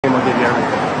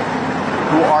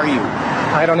Who are you?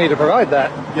 I don't need to provide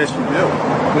that. Yes, you do.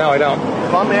 No, I don't.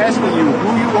 If I'm asking you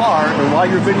who you are and why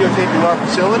you're videotaping our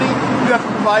facility, you have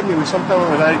to provide me with some kind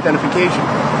of identification.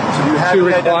 So do you have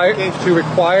identification? To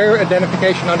require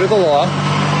identification under the law,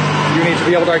 you need to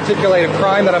be able to articulate a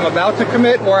crime that I'm about to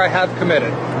commit or I have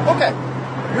committed. Okay.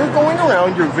 You're going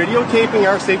around, you're videotaping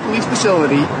our state police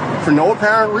facility for no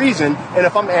apparent reason, and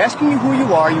if I'm asking you who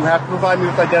you are, you have to provide me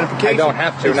with identification. I don't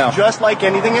have to, no. It's just like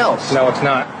anything else. No, it's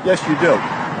not. Yes, you do.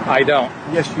 I don't.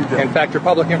 Yes, you do. In fact, your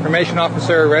public information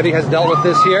officer already has dealt with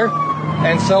this here,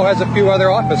 and so has a few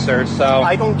other officers, so...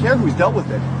 I don't care who's dealt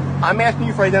with it. I'm asking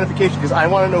you for identification because I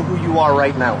want to know who you are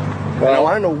right now. Well, and I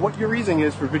want to know what your reason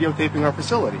is for videotaping our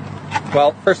facility.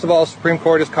 Well, first of all, Supreme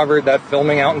Court has covered that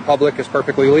filming out in public is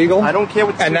perfectly legal. I don't care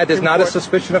what the and that is not a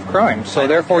suspicion of crime. So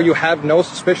therefore, you have no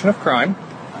suspicion of crime.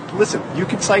 Listen, you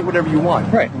can cite whatever you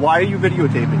want. Right. Why are you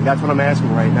videotaping? That's what I'm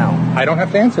asking right now. I don't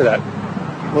have to answer that.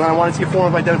 Well, I want to see a form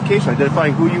of identification,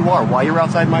 identifying who you are, why you're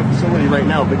outside my facility right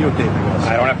now videotaping us.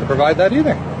 I don't have to provide that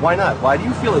either. Why not? Why do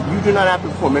you feel that you do not have to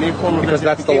perform any form of Because identification?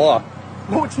 that's the law.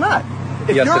 No, it's not.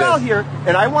 If yes, you're out here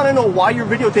and I want to know why you're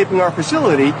videotaping our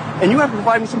facility and you have to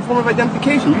provide me some form of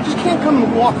identification, you just can't come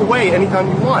and walk away anytime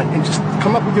you want and just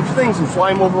come up with your things and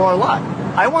fly them over our lot.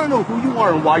 I want to know who you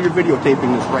are and why you're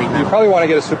videotaping this right now. You probably want to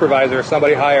get a supervisor or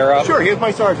somebody higher up. Sure, here's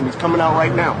my sergeant. He's coming out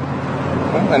right now.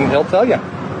 Well, and he'll tell you.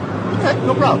 Okay,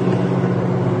 no problem.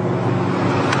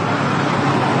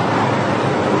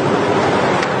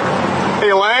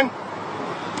 Hey, Len.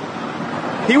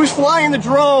 He was flying the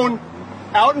drone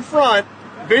out in front,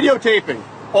 videotaping.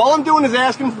 All I'm doing is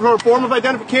asking for a form of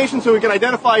identification so we can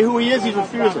identify who he is. He's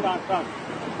refusing.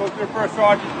 Go to the first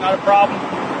sergeant. Not a problem.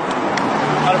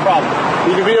 Not a problem.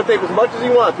 He can videotape as much as he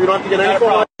wants. We don't have to get any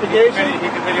form of identification. He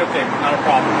can videotape. Not a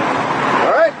problem.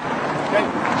 All right.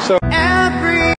 Okay.